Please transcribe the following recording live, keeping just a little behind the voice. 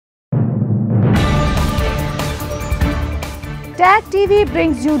Tag TV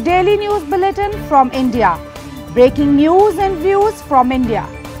brings you daily news bulletin from India. Breaking news and views from India.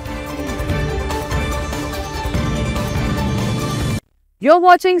 You're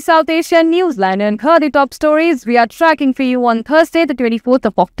watching South Asian NEWSLINE and here are the top stories we are tracking for you on Thursday, the 24th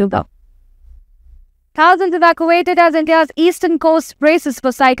of October. Thousands evacuated as India's eastern coast braces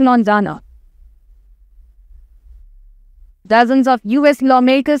for Cyclone Dana. Dozens of US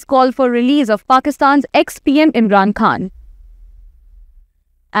lawmakers call for release of Pakistan's ex-PM Imran Khan.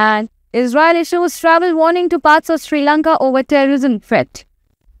 And Israel issues travel warning to parts of Sri Lanka over terrorism threat.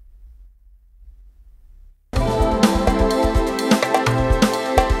 And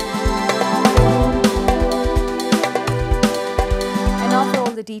now for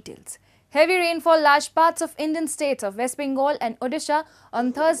all the details. Heavy rainfall lashed parts of Indian states of West Bengal and Odisha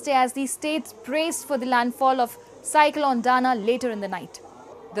on Thursday as these states braced for the landfall of Cyclone Dana later in the night.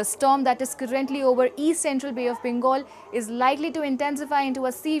 The storm that is currently over East Central Bay of Bengal is likely to intensify into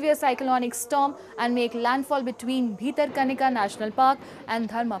a severe cyclonic storm and make landfall between Bhitarkanika National Park and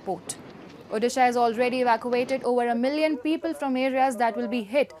Dharma Port. Odisha has already evacuated over 1 million people from areas that will be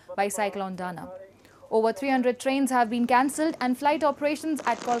hit by Cyclone Dana. Over 300 trains have been cancelled and flight operations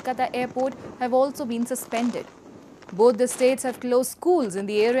at Kolkata airport have also been suspended. Both the states have closed schools in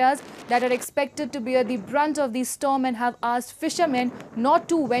the areas that are expected to bear the brunt of the storm and have asked fishermen not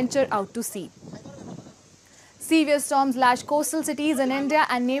to venture out to sea. Severe storms lash coastal cities in India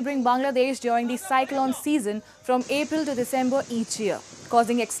and neighbouring Bangladesh during the cyclone season from April to December each year,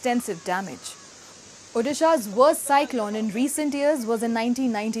 causing extensive damage. Odisha's worst cyclone in recent years was in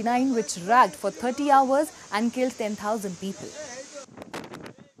 1999, which ragged for 30 hours and killed 10,000 people.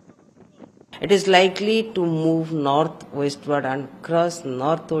 It is likely to move northwestward and cross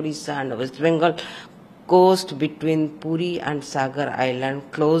North Odisha and West Bengal coast between Puri and Sagar Island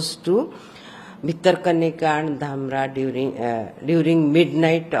close to Bhitarkanika and Dhamra during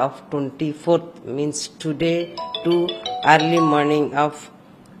midnight of 24th, means today, to early morning of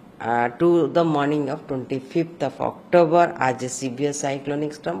to the morning of 25th of October as a severe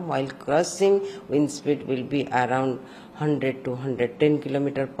cyclonic storm. While crossing, wind speed will be around 100 to 110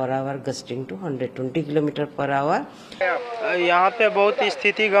 km per hour, gusting to 120 km per hour. यहाँ पे बहुत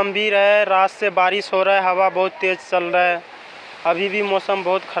स्थिति गंभीर है। रात से बारिश हो रहा है, हवा बहुत तेज चल रहा है। अभी भी मौसम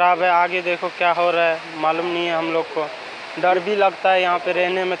बहुत खराब है। आगे देखो क्या हो रहा है, मालूम नहीं है हम लोग को। डर भी लगता है यहाँ पे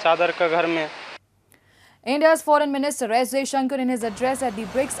रहने में चादर का घर में। India's Foreign Minister S. Jaishankar, in his address at the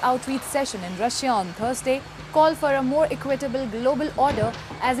BRICS outreach session in Russia on Thursday, called for a more equitable global order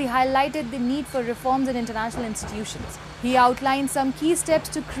as he highlighted the need for reforms in international institutions. He outlined some key steps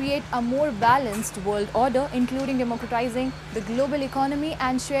to create a more balanced world order, including democratizing the global economy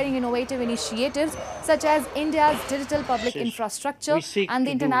and sharing innovative initiatives such as India's digital public infrastructure and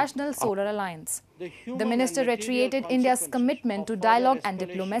the International Solar Alliance. The minister reiterated India's commitment to dialogue and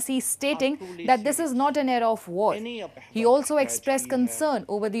diplomacy, stating that this is not an era of war. He also expressed concern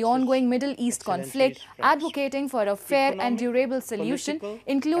over the ongoing Middle East conflict, advocating for a fair and durable solution,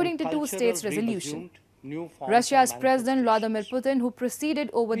 including the two-states resolution. Russia's President Vladimir Putin, who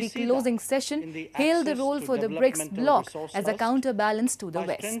presided over the closing session, hailed the role for the BRICS bloc as a counterbalance to the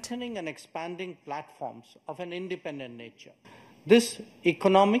West. Strengthening and expanding platforms of an independent nature. This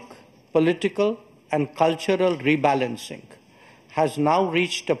economic, political and cultural rebalancing has now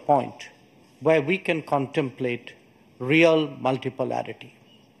reached a point where we can contemplate real multipolarity.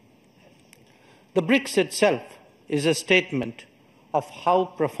 The BRICS itself is a statement of how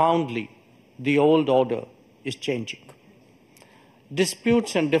profoundly the old order is changing.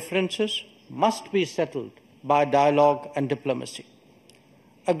 Disputes and differences must be settled by dialogue and diplomacy.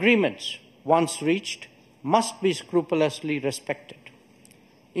 Agreements, once reached, must be scrupulously respected.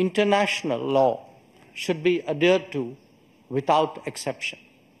 International law should be adhered to without exception,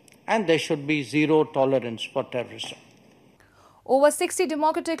 and there should be zero tolerance for terrorism. Over 60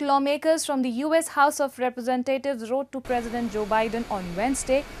 Democratic lawmakers from the US House of Representatives wrote to President Joe Biden on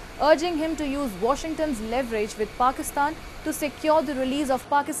Wednesday, urging him to use Washington's leverage with Pakistan to secure the release of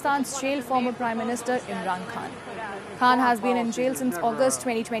Pakistan's jailed former Prime Minister Imran Khan. Khan has been in jail since August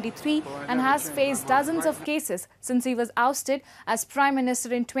 2023 and has faced dozens of cases since he was ousted as Prime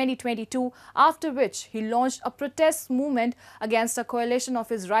Minister in 2022, after which he launched a protest movement against a coalition of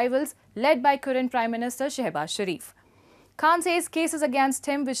his rivals led by current Prime Minister Shehbaz Sharif. Khan says cases against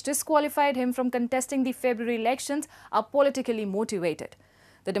him which disqualified him from contesting the February elections are politically motivated.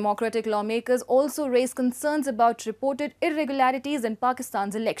 The Democratic lawmakers also raised concerns about reported irregularities in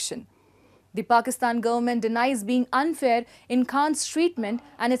Pakistan's election. The Pakistan government denies being unfair in Khan's treatment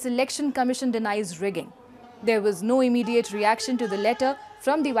and its election commission denies rigging. There was no immediate reaction to the letter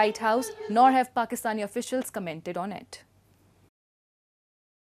from the White House, nor have Pakistani officials commented on it.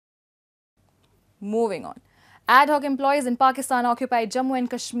 Moving on. Ad hoc employees in Pakistan-occupied Jammu and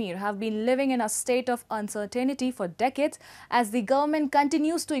Kashmir have been living in a state of uncertainty for decades as the government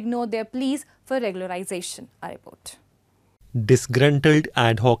continues to ignore their pleas for regularization. A report. Disgruntled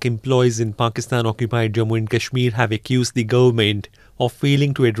ad hoc employees in Pakistan-occupied Jammu and Kashmir have accused the government of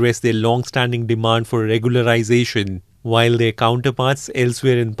failing to address their long-standing demand for regularization. While their counterparts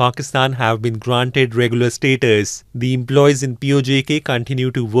elsewhere in Pakistan have been granted regular status, the employees in POJK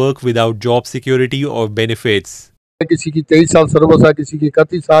continue to work without job security or benefits. किसी की 23 साल service है, किसी की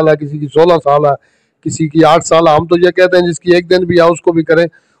 31 साल है, किसी की 16 साल है, किसी की 8 साल है। हम तो ये कहते हैं जिसकी एक दिन भी है उसको भी करें।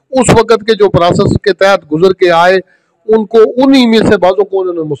 उस वक्त के जो प्रोसेस के तहत गुजर के आए उनको उन्हीं में से बाजों को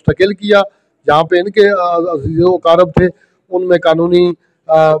उन्होंने मुस्तकिल किया। जहाँ पे इनके जो कारब थे उनमें कानूनी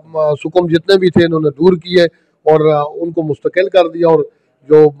सुकुम जितने भी थे इन्होंने दूर किए और उनको मुस्तकिल कर दिया और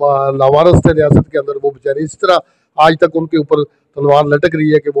जो लावारिस थे रियासत के अंदर वो बेचारे इस तरह आज तक उनके ऊपर तलवार लटक रही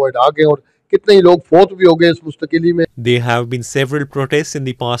है कि वो हटा गए और कितने ही लोग फौत भी हो गए इस मुस्तकिली में। There have been several protests in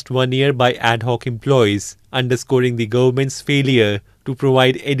the past 1 year by ad hoc employees, underscoring the government's failure to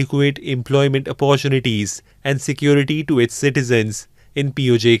provide adequate employment opportunities and security to its citizens in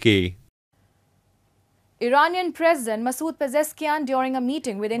POJK. Iranian President Masoud Pezeshkian, during a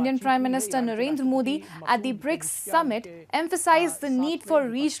meeting with Indian Prime Minister Narendra Modi at the BRICS summit, emphasized the need for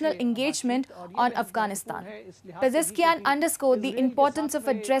regional engagement on Afghanistan. Pezeshkian underscored the importance of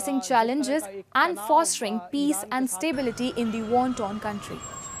addressing challenges and fostering peace and stability in the war-torn country.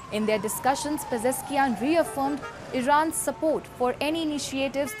 In their discussions, Pezeshkian reaffirmed Iran's support for any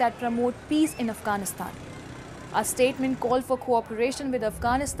initiatives that promote peace in Afghanistan. A statement called for cooperation with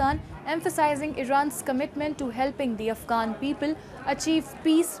Afghanistan, emphasizing Iran's commitment to helping the Afghan people achieve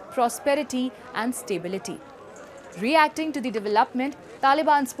peace, prosperity and stability. Reacting to the development,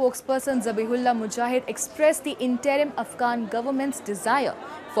 Taliban spokesperson Zabihullah Mujahid expressed the interim Afghan government's desire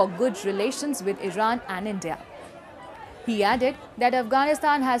for good relations with Iran and India. He added that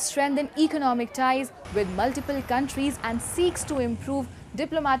Afghanistan has strengthened economic ties with multiple countries and seeks to improve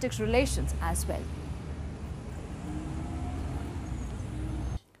diplomatic relations as well.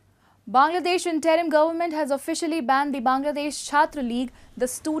 Bangladesh interim government has officially banned the Bangladesh Chhatra League, the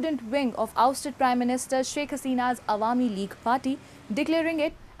student wing of ousted Prime Minister Sheikh Hasina's Awami League party, declaring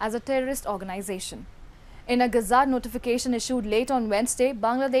it as a terrorist organization. In a Gazette notification issued late on Wednesday,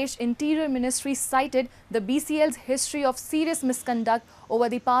 Bangladesh Interior Ministry cited the BCL's history of serious misconduct over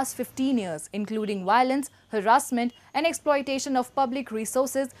the past 15 years, including violence, harassment and exploitation of public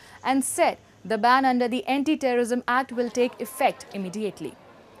resources, and said the ban under the Anti-Terrorism Act will take effect immediately.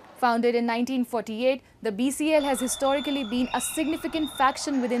 Founded in 1948, the BCL has historically been a significant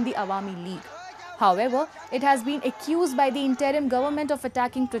faction within the Awami League. However, it has been accused by the interim government of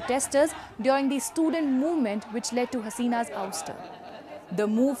attacking protesters during the student movement which led to Hasina's ouster. The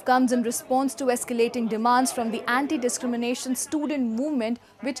move comes in response to escalating demands from the anti-discrimination student movement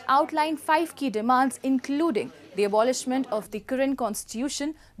which outlined 5 key demands including the abolishment of the current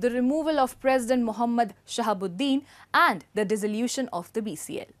constitution, the removal of President Muhammad Shahabuddin and the dissolution of the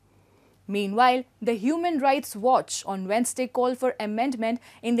BCL. Meanwhile, the Human Rights Watch on Wednesday called for amendment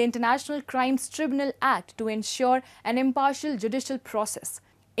in the International Crimes Tribunal Act to ensure an impartial judicial process.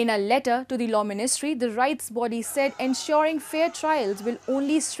 In a letter to the Law Ministry, the rights body said ensuring fair trials will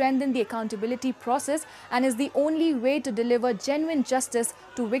only strengthen the accountability process and is the only way to deliver genuine justice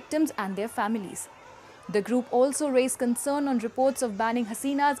to victims and their families. The group also raised concern on reports of banning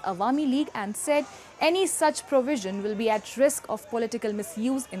Hasina's Awami League and said any such provision will be at risk of political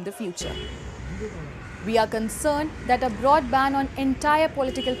misuse in the future. We are concerned that a broad ban on entire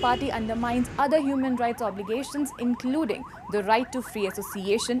political party undermines other human rights obligations, including the right to free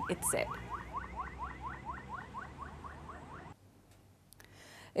association, it said.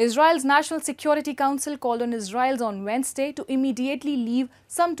 Israel's National Security Council called on Israel on Wednesday to immediately leave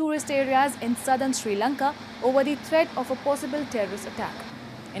some tourist areas in southern Sri Lanka over the threat of a possible terrorist attack.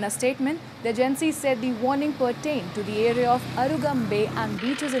 In a statement, the agency said the warning pertained to the area of Arugam Bay and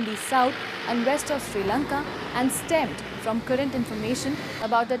beaches in the south and west of Sri Lanka and stemmed from current information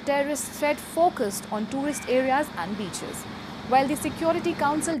about a terrorist threat focused on tourist areas and beaches. While the Security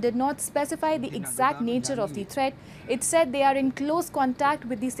Council did not specify the exact nature of the threat, it said they are in close contact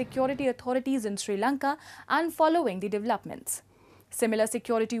with the security authorities in Sri Lanka and following the developments. Similar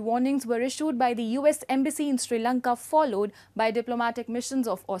security warnings were issued by the US Embassy in Sri Lanka, followed by diplomatic missions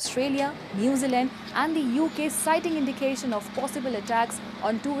of Australia, New Zealand and the UK, citing indication of possible attacks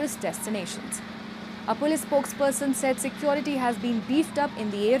on tourist destinations. A police spokesperson said security has been beefed up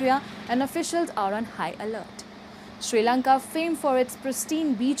in the area and officials are on high alert. Sri Lanka, famed for its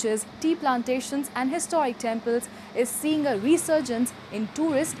pristine beaches, tea plantations and historic temples, is seeing a resurgence in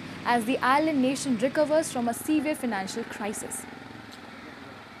tourists as the island nation recovers from a severe financial crisis.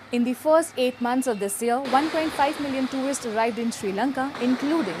 In the first 8 months of this year, 1.5 million tourists arrived in Sri Lanka,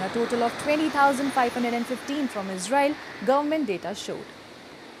 including a total of 20,515 from Israel, government data showed.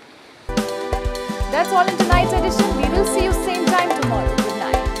 That's all in tonight's edition. We will see you same time tomorrow. Good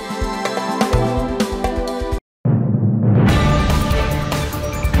night.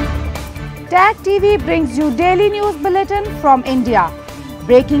 Tag TV brings you daily news bulletin from India.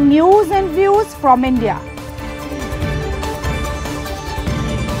 Breaking news and views from India.